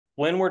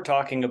when we're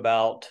talking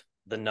about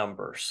the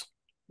numbers,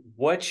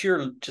 what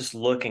you're just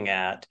looking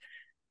at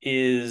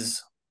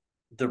is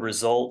the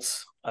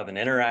results of an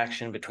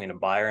interaction between a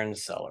buyer and a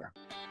seller.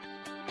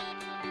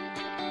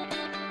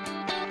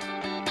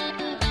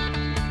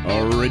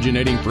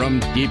 Originating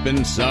from deep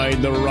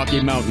inside the Rocky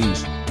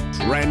Mountains,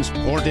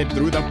 transported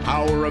through the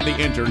power of the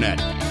internet,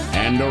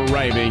 and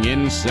arriving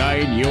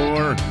inside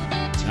your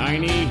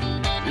tiny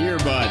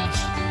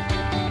earbuds.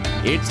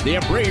 It's the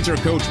Appraiser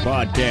Coach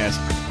Podcast,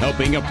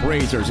 helping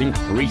appraisers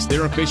increase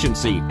their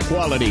efficiency,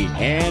 quality,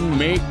 and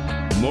make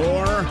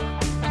more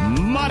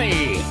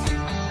money.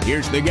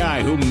 Here's the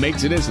guy who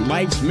makes it his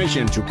life's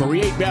mission to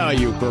create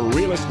value for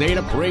real estate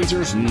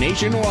appraisers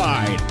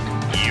nationwide.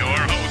 Your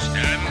host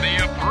and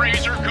the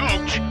Appraiser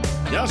Coach,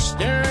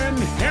 Dustin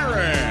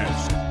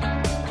Harris.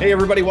 Hey,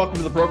 everybody. Welcome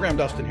to the program.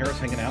 Dustin Harris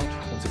hanging out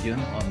once again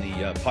on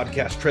the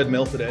podcast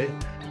treadmill today,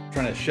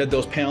 trying to shed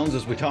those pounds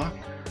as we talk.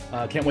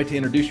 Can't wait to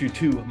introduce you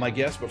to my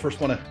guest, but first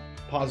want to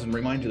pause and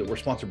remind you that we're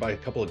sponsored by a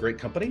couple of great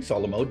companies,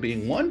 Alamode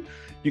being one.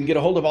 You can get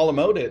a hold of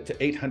Alamode at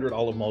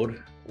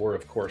 800-ALAMODE, or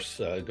of course,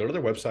 go to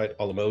their website,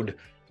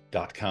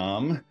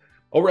 alamode.com.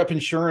 OREP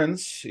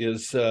Insurance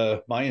is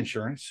my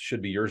insurance,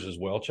 should be yours as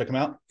well. Check them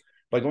out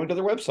by going to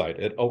their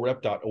website at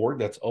orep.org.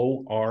 That's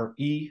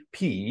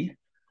OREP.org.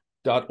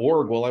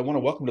 Well, I want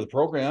to welcome to the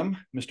program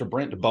Mr.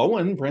 Brent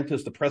Bowen. Brent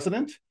is the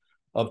president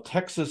of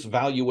Texas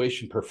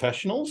Valuation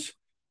Professionals.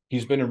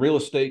 He's been in real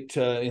estate,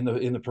 in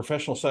the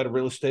professional side of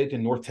real estate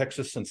in North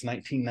Texas since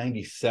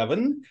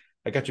 1997.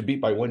 I got you beat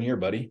by 1 year,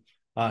 buddy.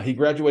 He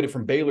graduated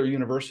from Baylor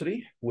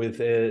University with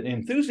an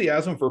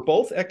enthusiasm for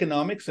both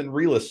economics and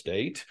real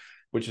estate,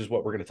 which is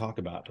what we're going to talk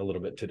about a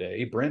little bit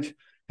today. Brent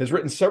has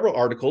written several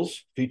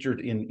articles featured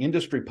in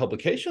industry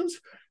publications,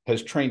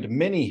 has trained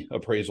many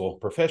appraisal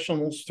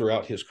professionals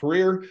throughout his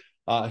career.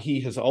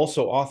 He has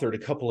also authored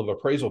a couple of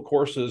appraisal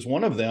courses.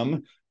 One of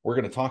them we're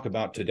going to talk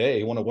about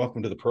today. I want to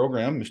welcome to the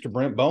program Mr.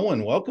 Brent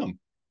Bowen. Welcome.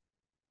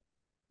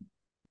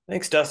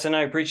 Thanks, Dustin.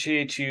 I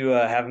appreciate you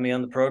having me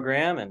on the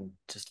program and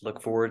just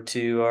look forward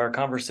to our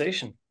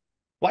conversation.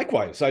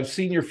 Likewise, I've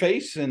seen your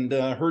face and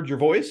heard your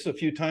voice a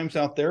few times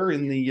out there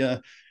in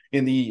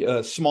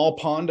the small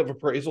pond of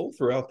appraisal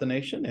throughout the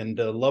nation, and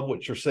love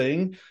what you're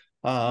saying.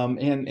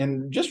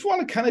 And just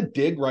want to kind of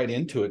dig right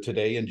into it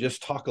today and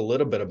just talk a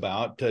little bit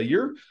about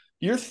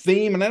your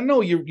theme. And I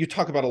know you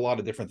talk about a lot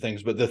of different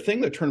things, but the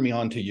thing that turned me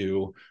on to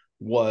you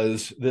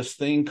was this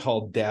thing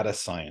called data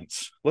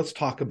science. Let's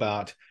talk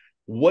about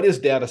what is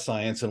data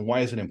science and why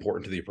is it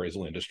important to the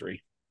appraisal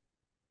industry?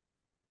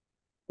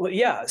 Well,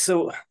 yeah.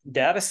 So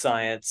data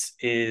science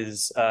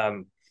is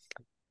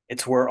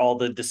it's where all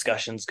the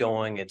discussion's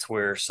going. It's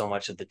where so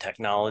much of the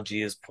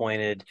technology is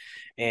pointed,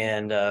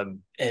 and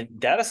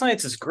data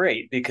science is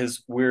great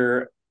because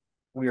we're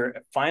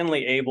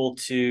finally able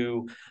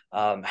to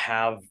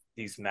have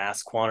these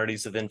mass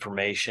quantities of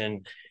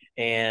information,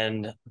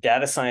 and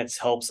data science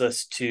helps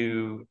us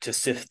to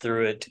sift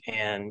through it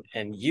and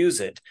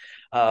use it.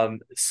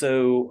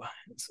 So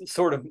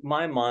sort of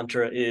my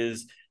mantra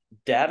is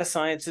data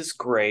science is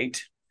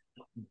great,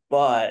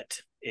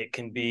 but it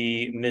can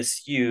be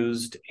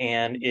misused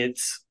and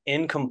it's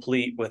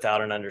incomplete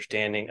without an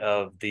understanding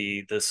of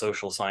the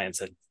social science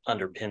that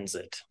underpins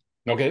it.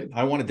 Okay,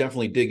 I want to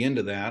definitely dig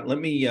into that. Let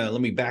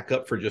me back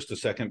up for just a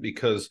second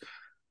because,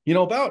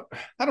 about,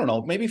 I don't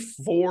know, maybe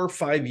 4 or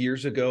 5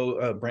 years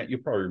ago, Brent, you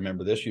probably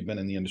remember this. You've been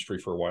in the industry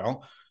for a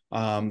while.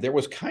 There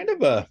was kind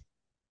of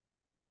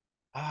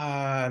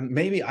a,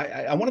 maybe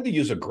I wanted to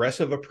use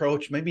aggressive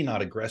approach, maybe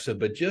not aggressive,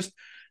 but just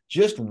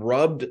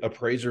rubbed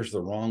appraisers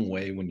the wrong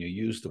way when you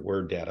use the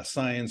word data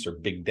science or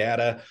big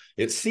data.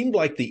 It seemed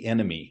like the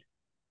enemy.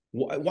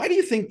 Why do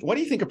you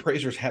think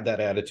appraisers had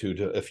that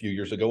attitude a few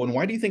years ago, and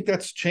why do you think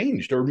that's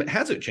changed, or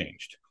has it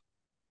changed?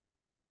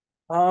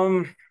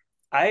 Honestly,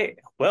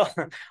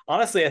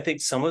 I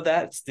think some of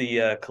that's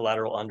the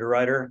collateral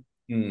underwriter.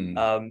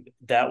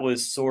 That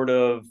was sort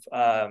of,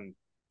 I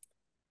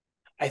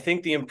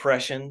think the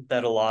impression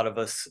that a lot of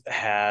us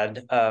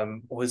had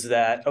was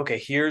that, okay,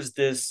 here's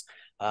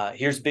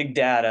big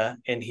data,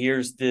 and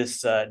here's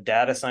this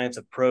data science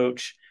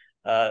approach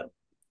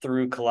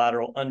through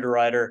collateral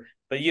underwriter,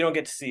 but you don't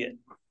get to see it.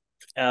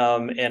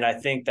 And I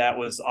think that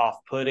was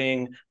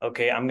off-putting.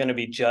 Okay, I'm going to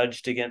be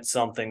judged against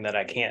something that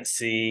I can't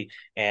see,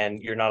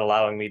 and you're not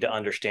allowing me to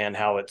understand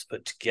how it's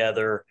put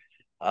together.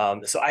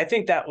 So I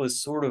think that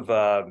was sort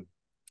of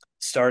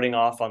starting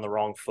off on the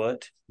wrong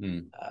foot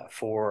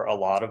for a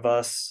lot of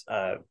us.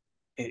 I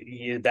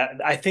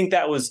think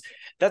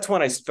that's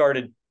when I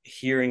started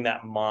hearing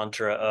that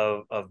mantra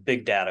of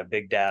big data.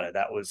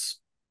 That was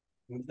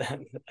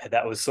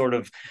sort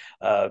of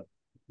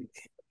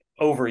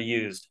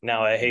overused.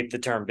 Now I hate the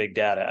term big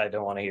data. I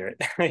don't want to hear it.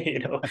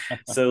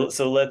 So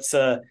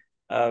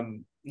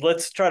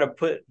let's try to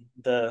put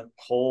the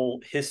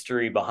whole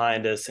history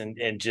behind us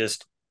and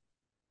just,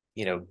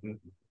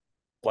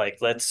 like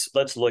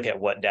let's look at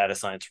what data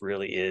science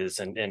really is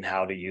and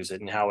how to use it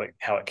and how it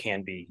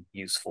can be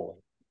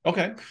useful.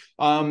 Okay.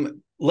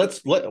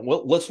 Let's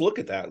look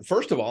at that.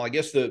 First of all, I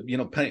guess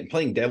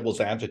playing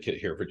devil's advocate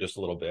here for just a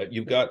little bit.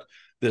 You've got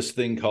this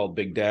thing called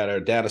big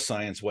data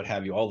science, what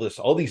have you,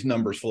 all these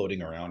numbers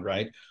floating around,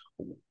 right?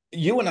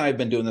 You and I have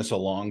been doing this a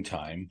long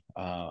time.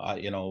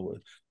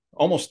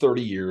 Almost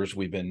 30 years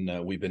we've been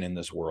in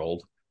this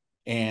world.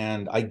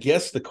 And I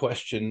guess the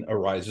question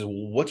arises,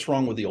 what's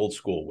wrong with the old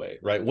school way,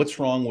 right? What's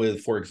wrong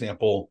with, for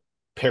example,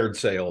 paired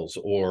sales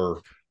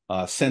or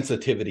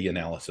sensitivity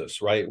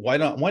analysis, right? Why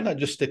not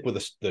just stick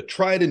with the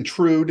tried and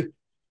true,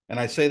 and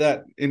I say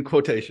that in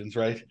quotations,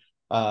 right?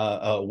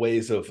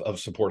 Ways of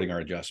supporting our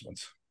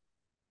adjustments.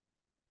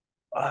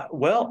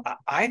 Well,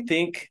 I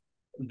think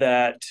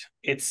that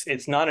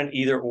it's not an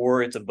either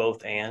or, it's a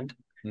both and.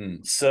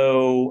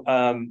 So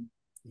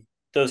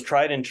those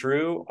tried and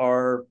true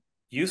are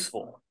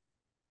useful,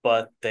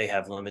 but they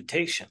have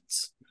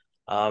limitations.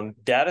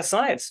 Data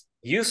science,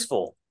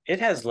 useful,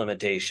 it has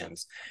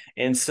limitations.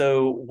 And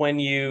so when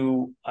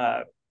you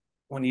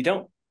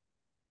don't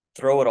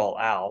throw it all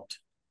out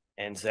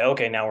and say,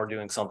 okay, now we're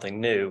doing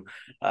something new,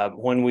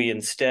 when we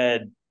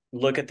instead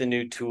look at the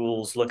new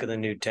tools, look at the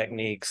new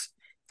techniques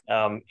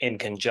in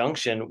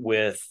conjunction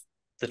with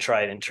the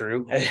tried and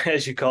true,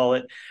 as you call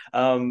it,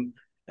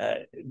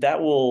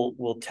 that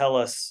will tell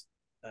us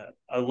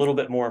a little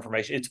bit more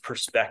information. It's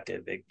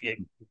perspective. It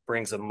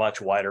brings a much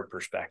wider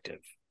perspective.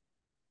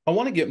 I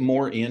want to get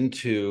more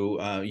into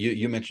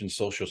you mentioned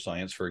social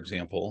science, for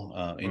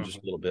example, in just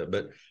a little bit,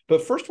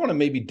 but first want to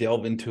maybe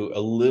delve into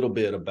a little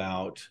bit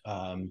about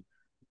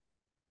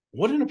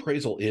what an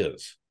appraisal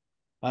is.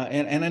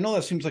 And I know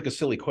that seems like a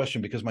silly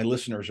question because my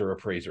listeners are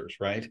appraisers,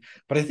 right?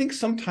 But I think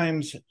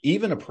sometimes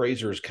even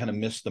appraisers kind of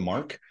miss the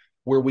mark,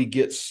 where we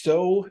get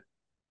so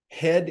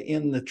head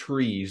in the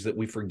trees that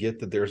we forget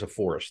that there's a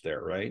forest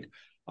there, right?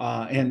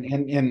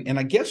 And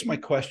I guess my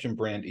question,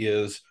 Brent,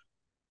 is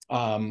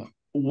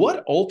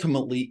what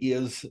ultimately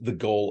is the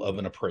goal of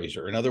an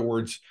appraiser? In other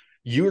words,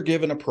 you are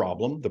given a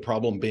problem, the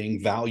problem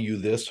being value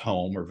this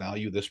home or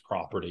value this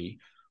property.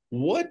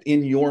 What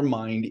in your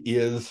mind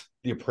is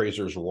the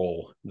appraiser's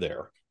role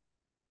there?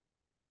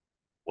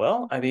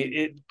 Well, I mean,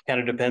 it kind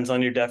of depends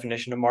on your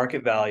definition of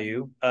market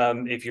value.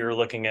 If you're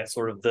looking at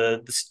sort of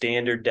the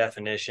standard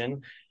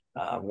definition,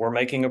 we're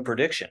making a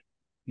prediction.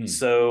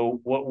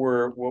 So what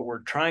we're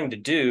trying to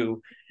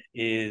do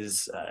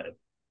is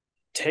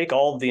take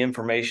all of the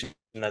information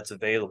that's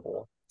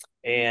available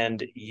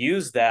and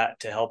use that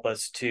to help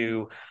us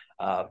to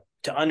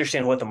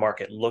understand what the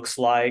market looks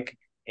like.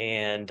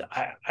 And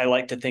I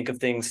like to think of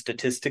things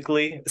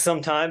statistically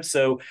sometimes.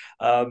 So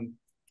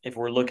if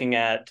we're looking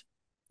at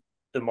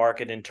the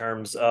market in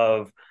terms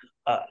of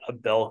a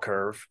bell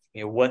curve,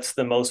 what's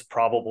the most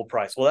probable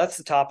price? Well, that's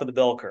the top of the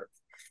bell curve.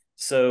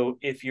 So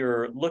if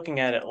you're looking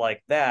at it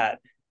like that,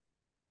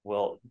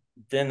 well,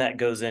 then that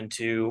goes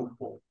into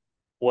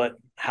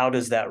how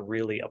does that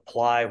really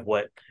apply?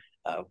 What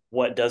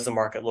does the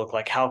market look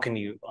like? How can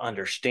you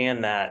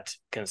understand that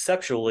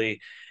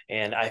conceptually?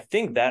 And I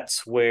think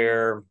that's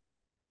where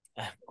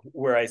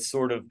I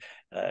sort of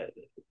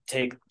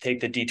take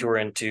the detour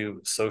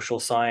into social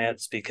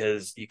science,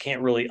 because you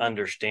can't really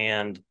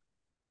understand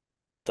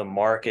the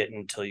market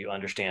until you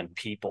understand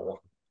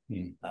people.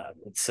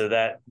 So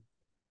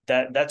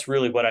that's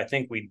really what I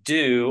think we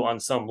do on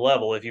some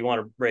level. If you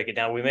want to break it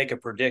down, we make a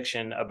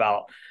prediction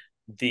about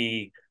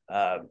the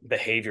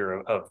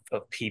behavior of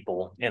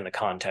people in the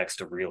context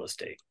of real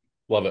estate.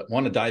 Love it.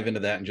 Want to dive into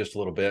that in just a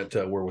little bit.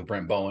 We're with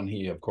Brent Bowen.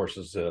 He, of course,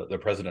 is the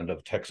president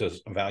of Texas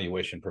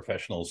Valuation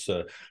Professionals.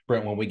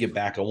 Brent, when we get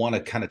back, I want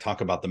to kind of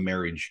talk about the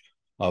marriage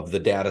of the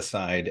data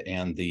side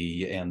and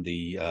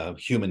the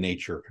human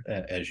nature,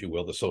 as you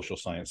will, the social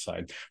science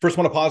side. First,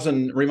 I want to pause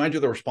and remind you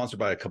that we're sponsored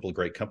by a couple of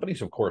great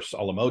companies. Of course,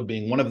 a la mode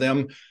being one of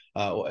them.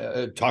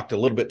 Talked a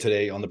little bit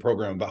today on the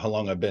program about how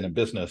long I've been in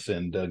business,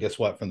 and guess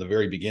what? From the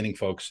very beginning,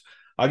 folks,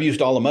 I've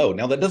used a la mode.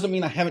 Now, that doesn't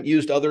mean I haven't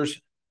used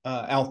others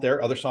out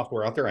there, other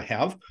software out there. I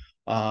have,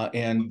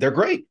 and they're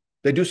great.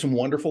 They do some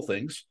wonderful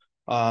things.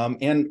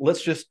 And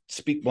let's just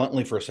speak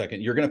bluntly for a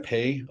second. You're going to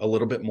pay a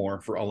little bit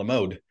more for a la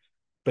mode.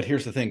 But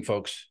here's the thing,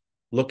 folks.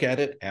 Look at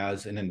it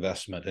as an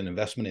investment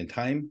in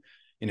time,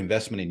 an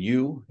investment in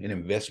you, an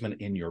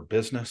investment in your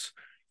business.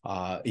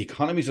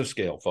 Economies of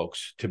scale,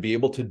 folks, to be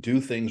able to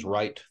do things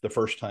right the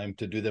first time,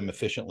 to do them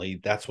efficiently.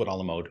 That's what a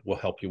la mode will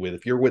help you with.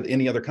 If you're with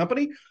any other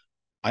company,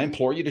 I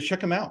implore you to check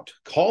them out.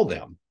 Call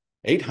them,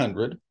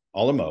 800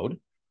 a la mode,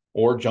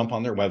 or jump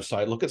on their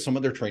website, look at some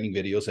of their training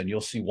videos, and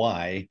you'll see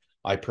why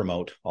I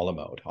promote a la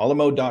mode.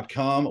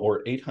 alamode.com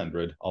or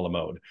 800 a la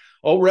mode.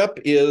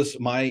 OREP is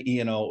my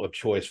E&O of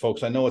choice,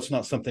 folks. I know it's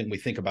not something we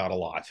think about a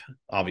lot,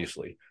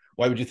 obviously.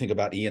 Why would you think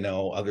about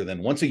E&O other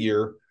than once a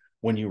year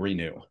when you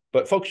renew?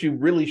 But folks, you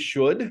really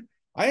should.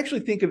 I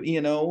actually think of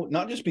E&O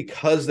not just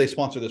because they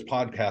sponsor this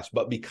podcast,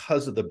 but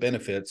because of the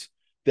benefits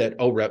that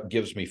OREP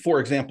gives me. For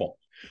example,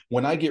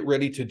 when I get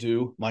ready to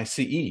do my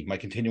CE, my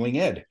continuing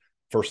ed,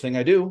 first thing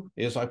I do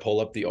is I pull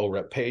up the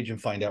OREP page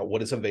and find out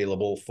what is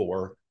available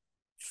for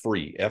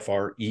free,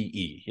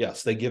 Free.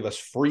 Yes, they give us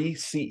free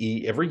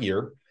CE every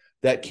year.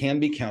 that can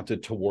be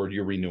counted toward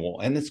your renewal.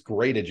 And it's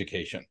great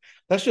education.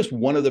 That's just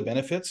one of the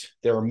benefits.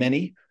 There are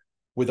many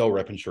with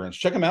OREP insurance.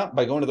 Check them out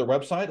by going to their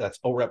website. That's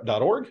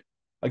orep.org.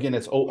 Again,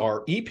 it's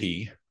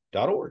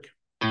OREP.org.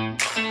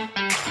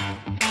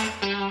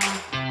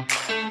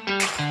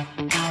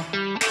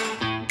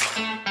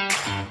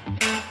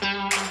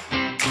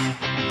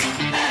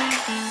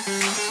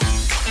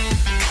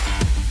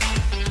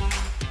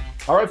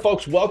 All right,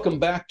 folks, welcome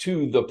back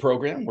to the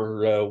program.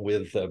 We're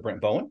with Brent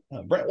Bowen.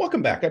 Brent,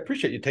 welcome back. I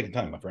appreciate you taking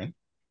time, my friend.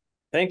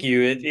 Thank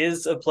you. It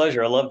is a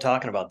pleasure. I love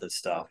talking about this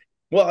stuff.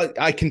 Well,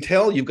 I can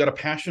tell you've got a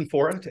passion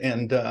for it,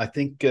 and I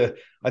think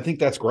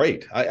that's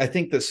great. I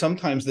think that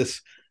sometimes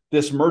this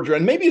merger,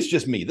 and maybe it's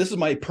just me. This is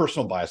my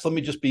personal bias. Let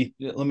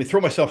me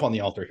throw myself on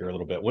the altar here a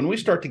little bit. When we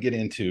start to get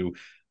into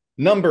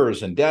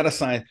numbers and data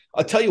science,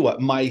 I'll tell you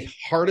what, my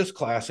hardest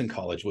class in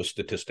college was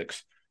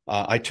statistics.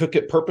 I took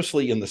it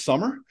purposely in the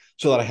summer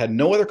so that I had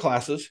no other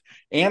classes,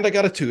 and I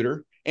got a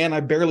tutor, and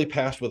I barely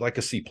passed with like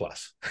a C+.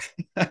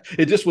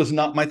 It just was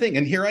not my thing.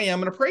 And here I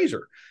am, an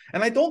appraiser.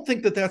 And I don't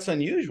think that that's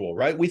unusual,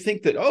 right? We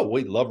think that, oh,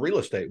 we love real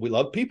estate. We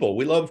love people.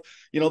 We love,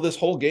 this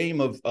whole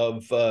game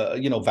of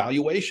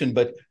valuation.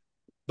 But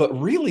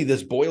really,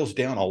 this boils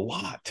down a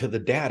lot to the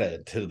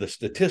data, to the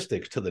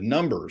statistics, to the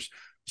numbers.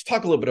 Let's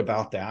talk a little bit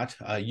about that.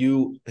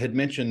 You had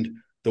mentioned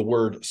the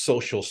word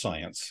social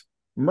science.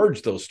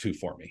 Merge those two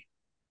for me.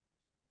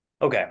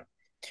 Okay.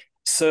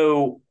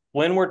 So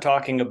when we're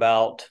talking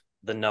about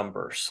the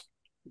numbers,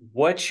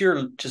 what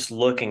you're just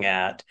looking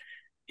at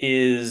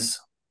is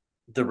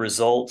the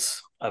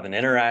results of an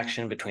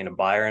interaction between a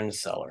buyer and a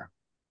seller.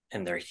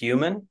 And they're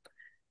human,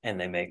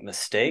 and they make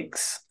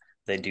mistakes.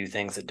 They do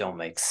things that don't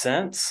make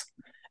sense.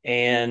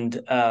 And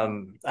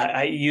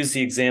I use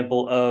the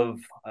example of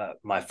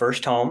my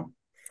first home.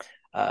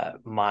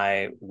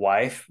 My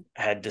wife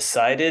had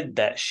decided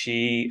that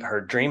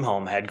her dream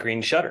home had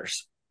green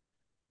shutters.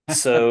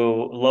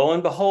 So lo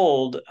and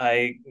behold,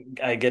 I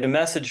get a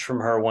message from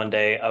her one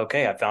day.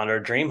 Okay, I found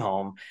our dream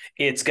home.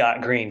 It's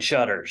got green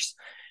shutters.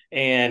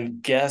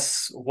 And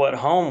guess what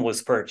home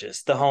was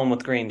purchased? The home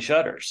with green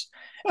shutters.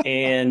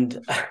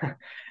 And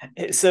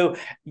so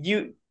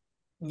you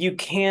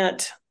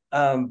can't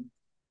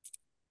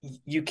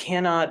you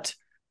cannot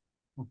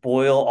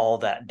boil all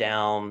that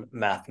down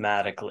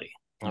mathematically.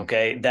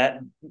 Okay,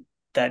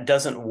 that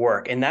doesn't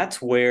work. And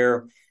that's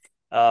where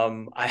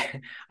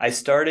I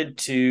started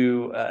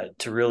to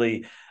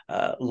really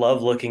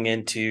love looking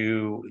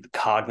into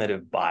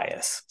cognitive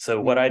bias. So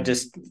what I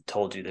just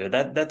told you there,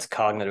 that's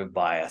cognitive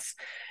bias.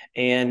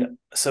 And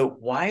so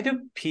why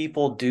do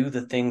people do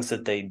the things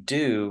that they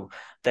do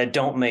that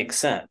don't make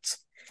sense?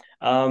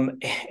 And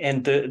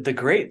the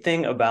great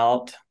thing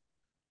about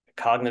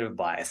cognitive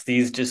bias,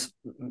 these just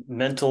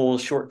mental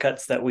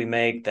shortcuts that we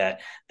make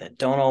that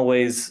don't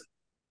always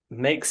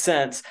make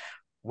sense,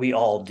 we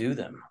all do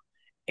them.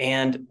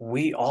 And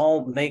we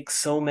all make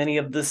so many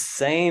of the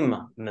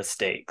same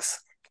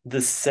mistakes,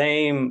 the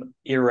same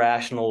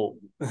irrational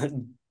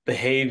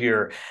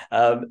behavior.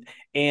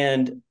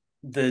 And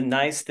the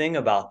nice thing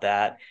about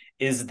that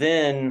is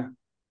then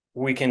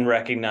we can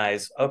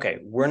recognize, okay,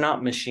 we're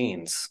not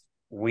machines.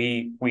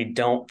 We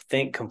don't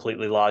think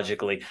completely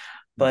logically,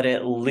 but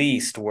at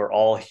least we're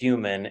all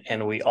human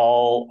and we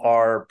all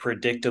are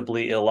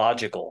predictably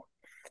illogical.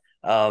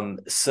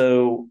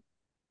 So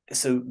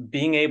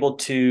being able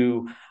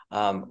to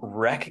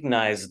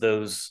recognize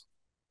those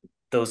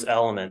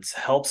elements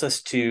helps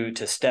us to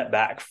step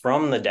back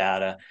from the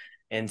data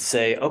and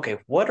say, okay,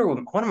 what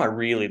am I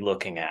really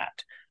looking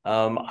at?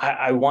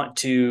 I want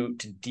to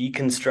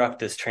deconstruct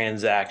this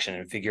transaction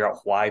and figure out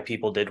why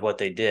people did what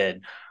they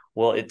did.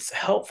 Well, it's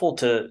helpful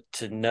to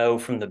know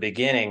from the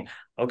beginning,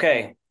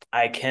 okay,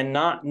 I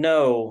cannot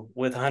know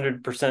with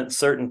 100%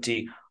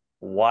 certainty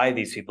why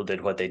these people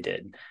did what they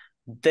did.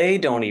 They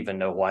don't even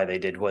know why they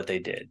did what they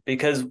did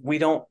because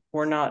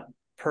we're not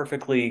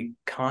perfectly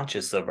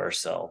conscious of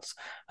ourselves.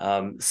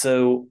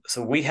 So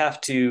we have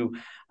to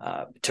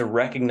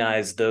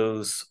recognize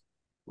those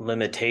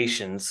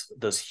limitations,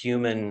 those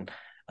human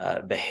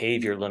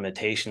behavior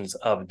limitations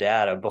of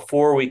data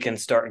before we can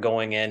start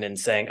going in and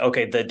saying,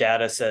 okay, the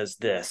data says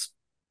this.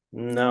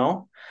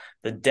 No,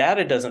 the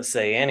data doesn't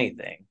say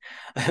anything.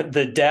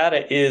 The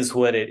data is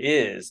what it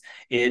is.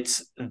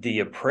 It's the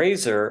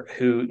appraiser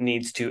who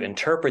needs to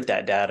interpret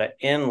that data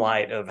in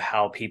light of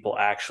how people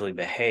actually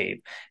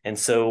behave. And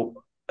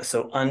so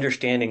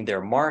understanding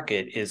their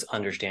market is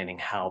understanding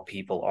how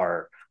people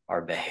are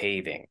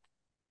behaving.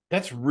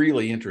 That's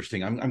really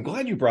interesting. I'm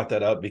glad you brought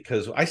that up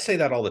because I say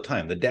that all the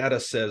time. The data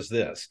says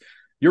this.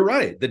 You're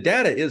right. The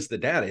data is the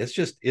data. It's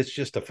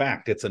just a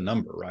fact. It's a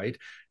number, right?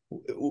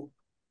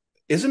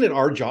 Isn't it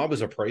our job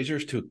as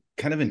appraisers to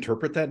kind of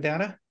interpret that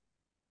data?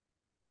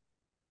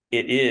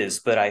 It is,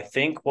 but I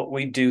think what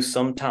we do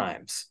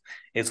sometimes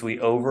is we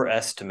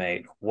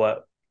overestimate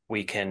what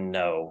we can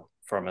know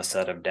from a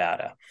set of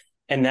data.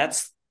 And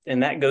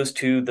that goes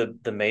to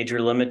the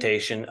major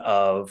limitation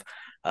of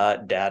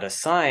data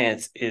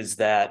science is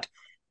that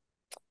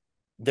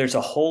there's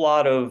a whole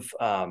lot of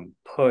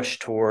push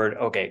toward,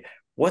 okay,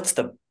 what's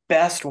the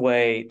best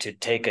way to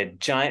take a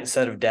giant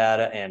set of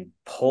data and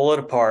pull it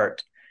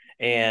apart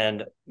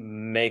and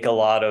make a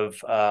lot of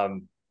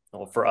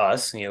well, for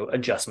us,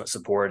 adjustment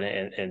support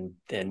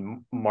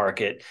and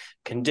market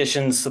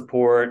conditions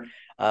support.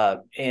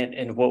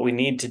 And what we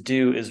need to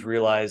do is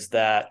realize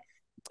that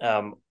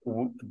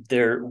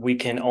we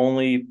can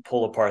only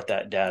pull apart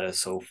that data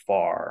so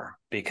far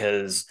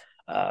because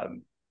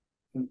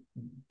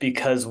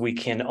we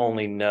can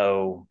only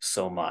know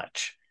so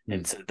much.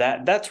 And so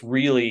that's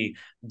really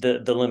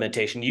the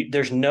limitation.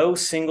 There's no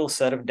single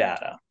set of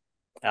data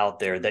out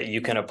there that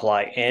you can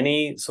apply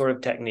any sort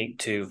of technique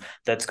to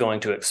that's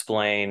going to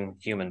explain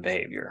human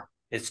behavior.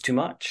 It's too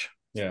much.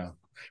 Yeah.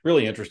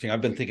 Really interesting.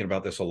 I've been thinking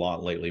about this a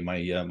lot lately.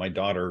 My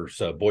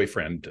daughter's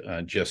boyfriend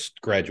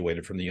just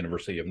graduated from the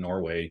University of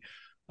Norway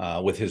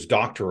with his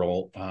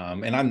doctoral,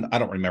 and I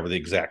don't remember the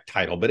exact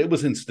title, but it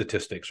was in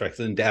statistics, right? It's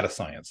in data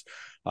science,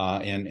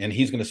 and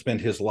he's going to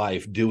spend his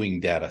life doing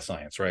data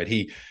science, right?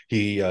 He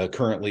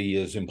currently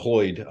is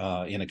employed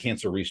in a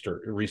cancer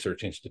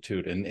research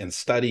institute and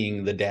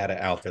studying the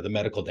data out there, the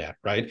medical data,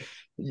 right?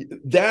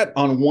 That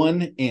on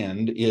one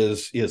end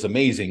is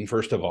amazing.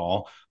 First of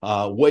all,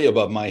 way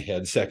above my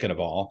head. Second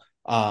of all,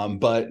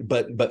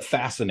 but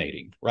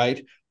fascinating,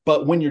 right?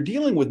 But when you're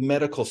dealing with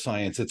medical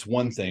science, it's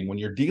one thing. When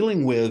you're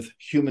dealing with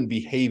human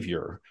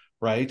behavior,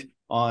 right,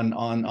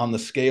 on the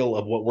scale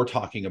of what we're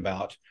talking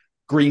about,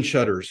 green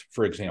shutters,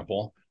 for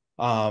example,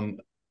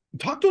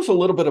 talk to us a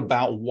little bit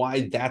about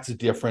why that's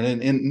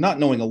different, and not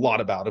knowing a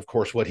lot about, of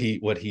course, what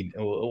my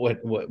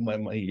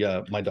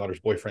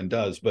daughter's boyfriend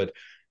does, but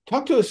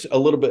talk to us a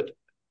little bit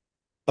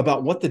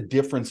about what the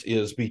difference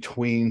is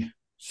between,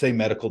 say,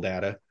 medical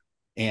data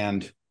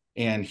and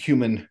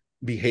human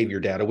behavior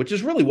data, which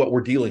is really what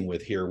we're dealing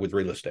with here with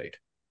real estate.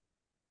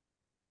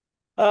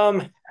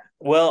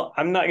 Well,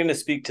 I'm not going to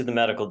speak to the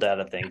medical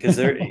data thing because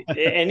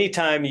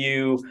anytime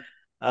you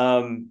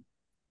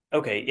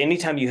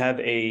anytime you have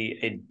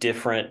a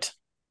different,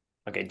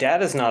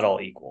 data is not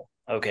all equal.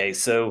 Okay,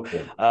 so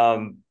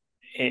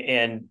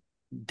and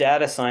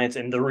data science,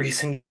 and the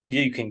reason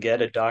you can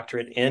get a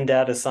doctorate in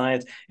data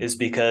science is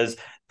because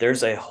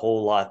there's a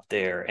whole lot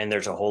there, and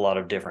there's a whole lot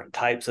of different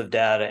types of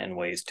data and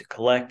ways to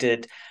collect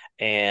it,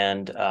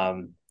 and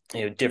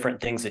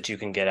different things that you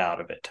can get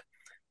out of it.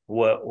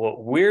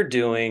 What we're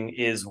doing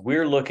is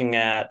we're looking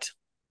at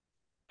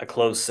a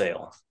closed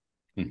sale,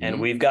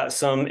 and we've got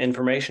some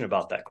information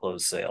about that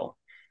closed sale,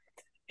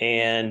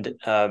 and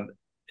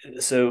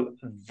so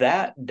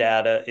that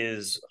data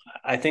is,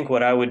 I think,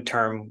 what I would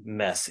term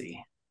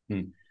messy.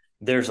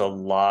 There's a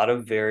lot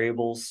of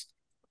variables,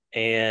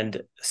 and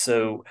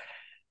so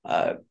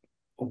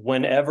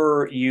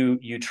whenever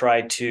you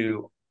try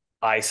to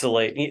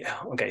isolate,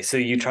 so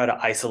you try to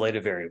isolate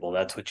a variable.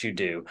 That's what you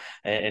do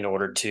in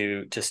order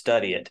to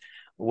study it.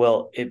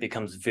 Well, it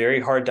becomes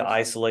very hard to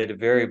isolate a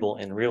variable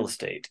in real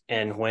estate,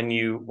 and when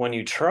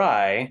you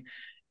try,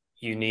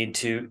 you need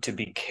to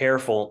be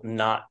careful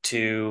not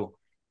to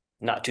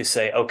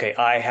say, okay,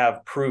 I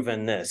have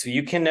proven this.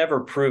 You can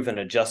never prove an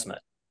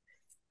adjustment.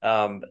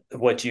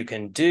 What you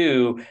can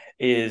do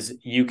is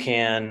you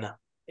can,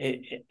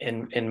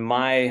 in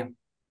my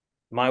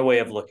way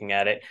of looking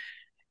at it,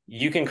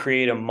 you can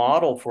create a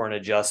model for an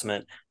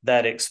adjustment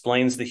that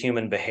explains the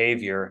human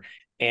behavior,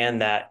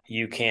 and that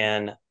you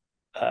can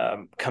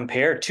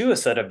compare to a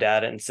set of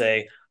data and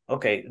say,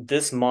 okay,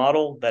 this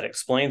model that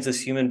explains this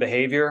human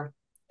behavior,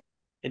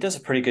 it does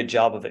a pretty good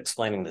job of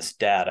explaining this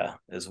data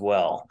as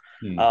well.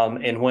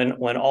 And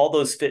when all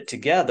those fit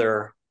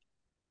together,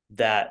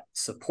 that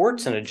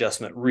supports an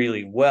adjustment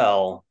really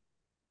well.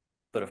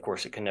 But of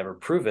course, it can never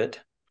prove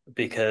it,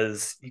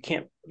 because you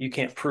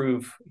can't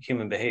prove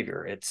human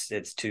behavior.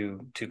 It's too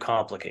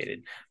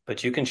complicated.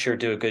 But you can sure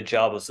do a good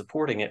job of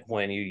supporting it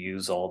when you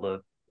use all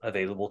the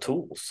available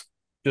tools.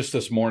 Just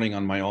this morning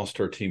on my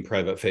All-Star Team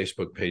private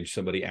Facebook page,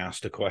 somebody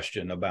asked a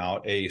question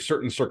about a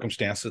certain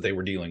circumstance that they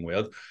were dealing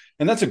with.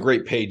 And that's a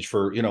great page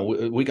for,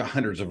 we got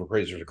hundreds of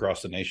appraisers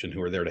across the nation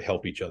who are there to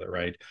help each other,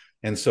 right?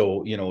 And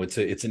so,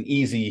 it's an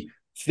easy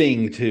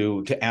thing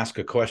to ask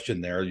a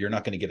question there. You're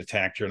not going to get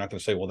attacked. You're not going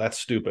to say, well, that's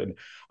stupid.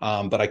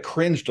 But I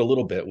cringed a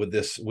little bit with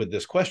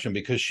this question,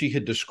 because she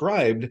had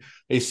described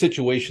a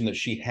situation that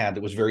she had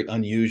that was very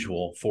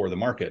unusual for the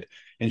market.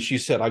 And she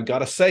said, I've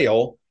got a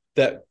sale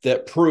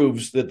that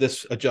proves that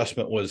this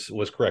adjustment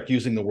was correct,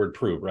 using the word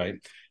prove, right?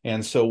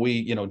 And so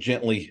we,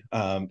 gently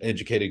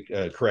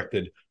educated,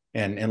 corrected,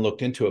 and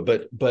looked into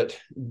it. But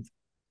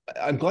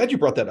I'm glad you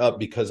brought that up,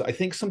 because I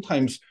think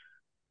sometimes,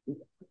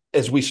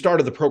 as we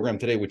started the program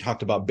today, we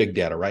talked about big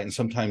data, right? And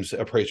sometimes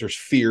appraisers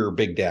fear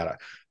big data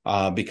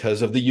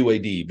because of the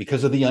UAD,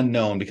 because of the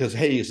unknown, because,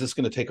 hey, is this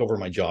going to take over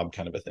my job,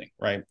 kind of a thing,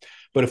 right?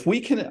 But if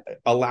we can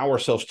allow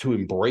ourselves to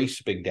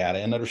embrace big data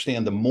and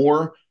understand the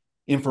more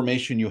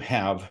information you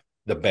have,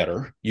 the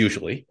better,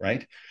 usually,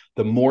 right?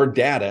 The more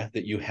data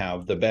that you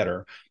have, the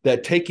better.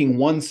 That taking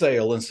one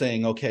sale and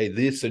saying, okay,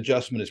 this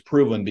adjustment is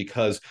proven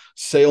because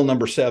sale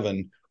number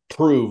 7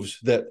 proves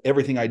that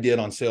everything I did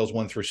on sales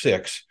 1 through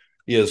 6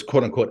 is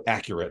quote unquote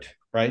accurate,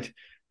 right?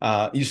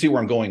 You see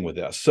where I'm going with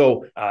this.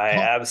 So I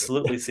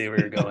absolutely see where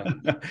you're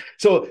going.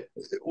 So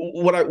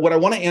what I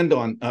want to end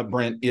on,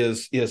 Brent,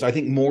 is I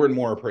think more and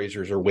more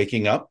appraisers are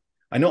waking up.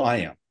 I know I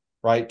am,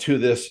 right, to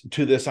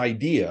this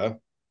idea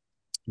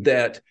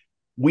that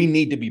we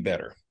need to be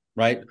better,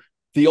 right?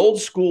 The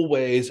old school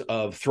ways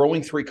of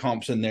throwing 3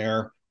 comps in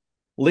there,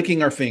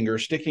 licking our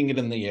fingers, sticking it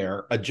in the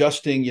air,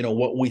 adjusting,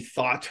 what we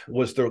thought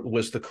was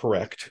the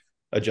correct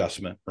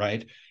adjustment,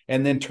 right?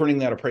 And then turning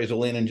that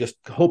appraisal in and just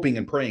hoping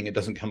and praying it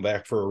doesn't come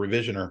back for a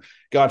revision or,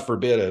 God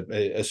forbid,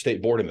 a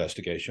state board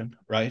investigation,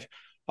 right?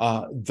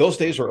 Those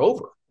days are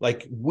over.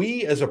 Like,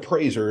 we as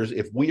appraisers,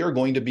 if we are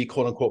going to be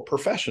quote unquote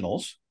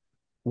professionals,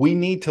 we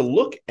need to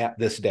look at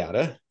this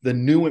data, the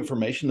new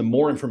information, the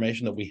more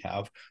information that we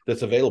have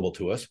that's available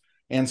to us,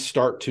 and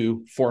start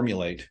to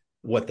formulate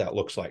what that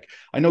looks like.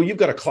 I know you've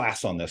got a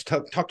class on this.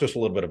 Talk to us a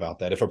little bit about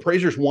that. If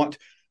appraisers want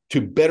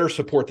to better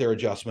support their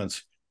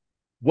adjustments,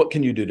 what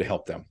can you do to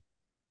help them?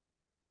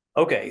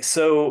 Okay,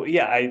 so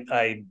yeah,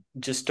 I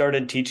just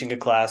started teaching a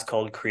class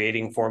called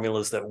Creating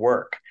Formulas That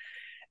Work.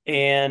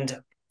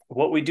 And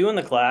what we do in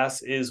the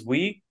class is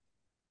we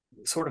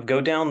sort of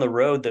go down the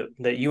road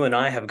that you and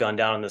I have gone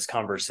down in this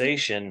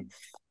conversation,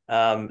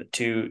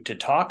 to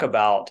talk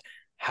about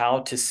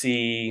how to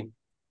see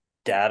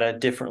data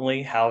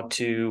differently, how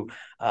to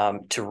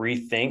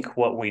rethink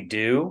what we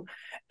do,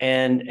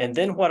 and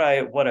then what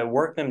I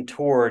work them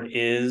toward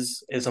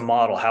is a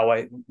model. How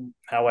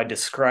I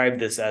describe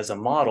this as a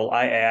model,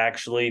 I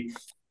actually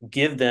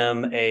give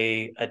them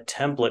a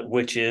template,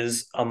 which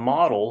is a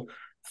model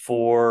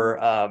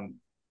for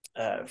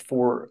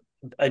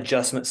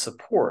adjustment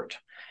support.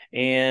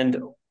 And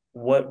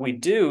what we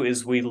do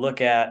is we look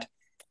at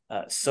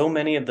so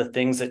many of the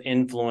things that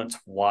influence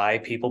why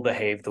people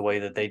behave the way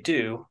that they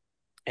do,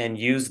 and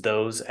use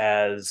those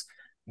as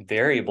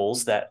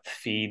variables that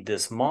feed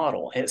this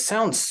model. It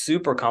sounds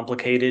super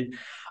complicated,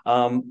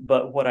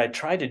 but what I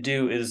try to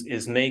do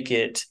is make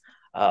it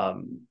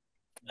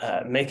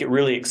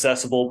really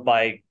accessible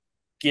by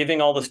giving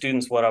all the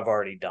students what I've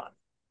already done.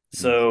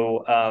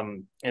 So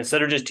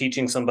instead of just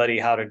teaching somebody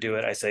how to do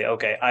it, I say,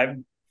 okay, I've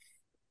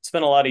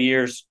spent a lot of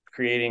years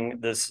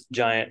creating this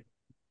giant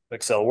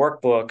Excel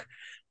workbook.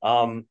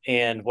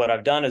 And what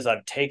I've done is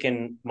I've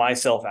taken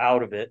myself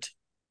out of it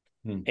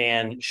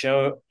and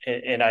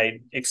I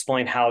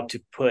explain how to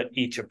put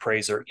each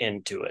appraiser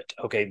into it.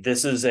 Okay,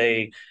 this is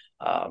a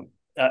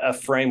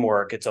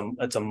framework. It's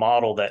a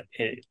model that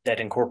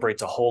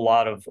incorporates a whole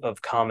lot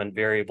of common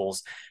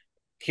variables.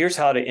 Here's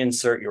how to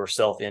insert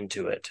yourself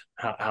into it,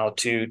 how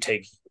to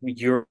take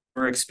your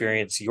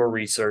experience, your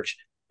research,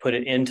 put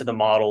it into the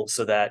model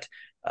so that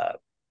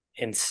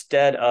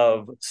instead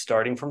of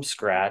starting from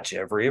scratch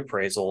every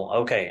appraisal,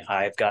 okay,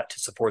 I've got to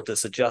support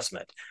this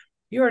adjustment.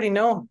 You already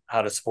know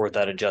how to support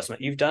that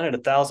adjustment. You've done it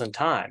 1,000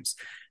 times.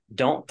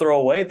 Don't throw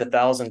away the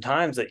 1,000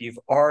 times that you've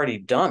already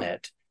done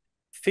it.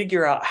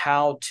 Figure out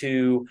how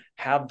to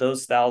have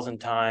those 1,000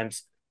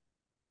 times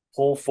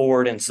pull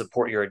forward and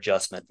support your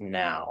adjustment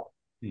now.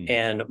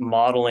 And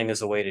modeling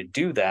is a way to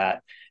do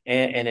that.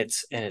 And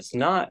it's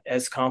not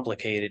as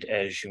complicated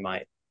as you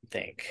might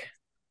think.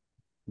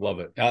 Love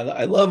it.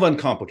 I love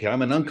uncomplicated.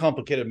 I'm an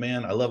uncomplicated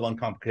man. I love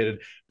uncomplicated.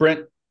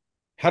 Brent,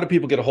 how do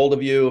people get a hold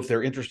of you if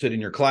they're interested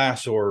in your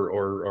class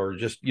or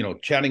just,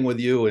 chatting with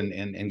you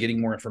and getting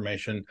more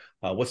information?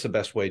 What's the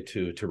best way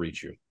to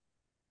reach you?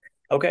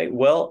 Okay.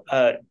 Well,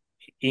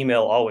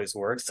 email always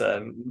works.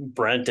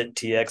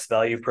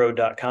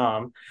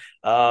 Brent@txvaluepro.com.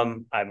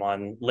 I'm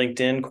on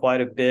LinkedIn quite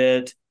a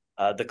bit.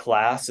 The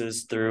class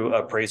is through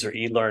Appraiser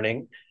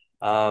e-learning.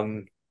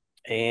 I'm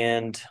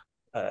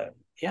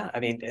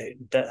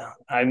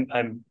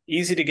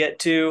easy to get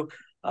to.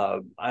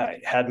 I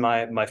had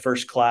my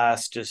first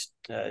class just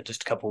a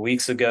couple of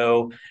weeks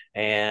ago,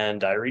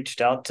 and I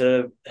reached out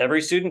to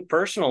every student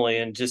personally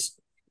and just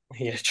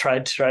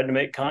tried to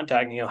make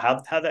contact.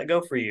 How'd that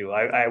go for you?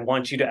 I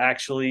want you to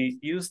actually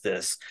use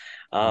this.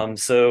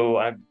 So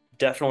I'm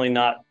definitely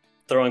not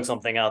throwing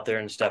something out there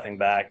and stepping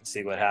back and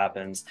see what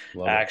happens.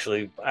 I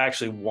actually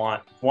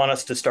want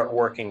us to start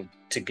working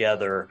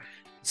together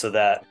so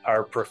that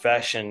our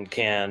profession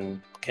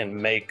can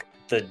make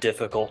the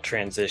difficult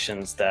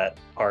transitions that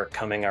are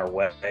coming our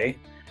way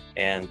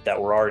and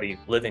that we're already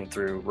living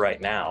through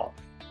right now.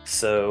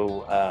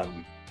 So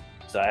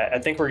I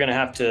think we're going to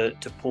have to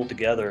pull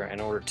together in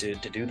order to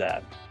do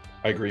that.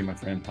 I agree, my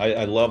friend.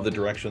 I love the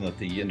direction that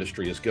the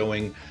industry is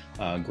going.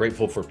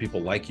 Grateful for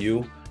people like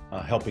you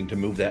helping to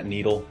move that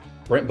needle.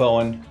 Brent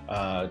Bowen,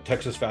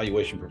 Texas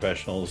Valuation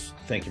Professionals.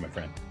 Thank you, my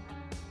friend.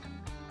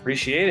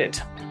 Appreciate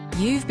it.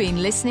 You've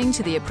been listening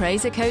to the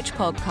Appraiser Coach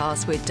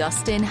podcast with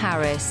Dustin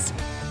Harris.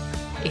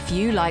 If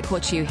you like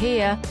what you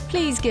hear,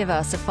 please give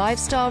us a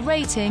 5-star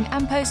rating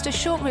and post a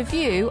short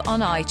review on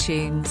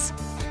iTunes.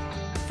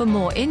 For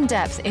more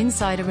in-depth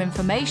insider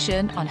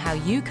information on how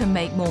you can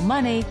make more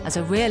money as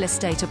a real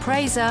estate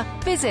appraiser,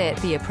 visit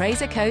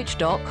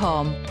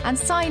theappraisercoach.com and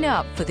sign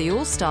up for the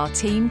All-Star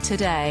team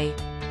today.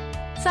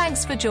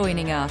 Thanks for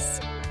joining us.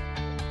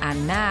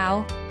 And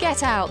now,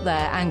 get out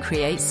there and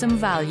create some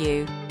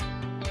value.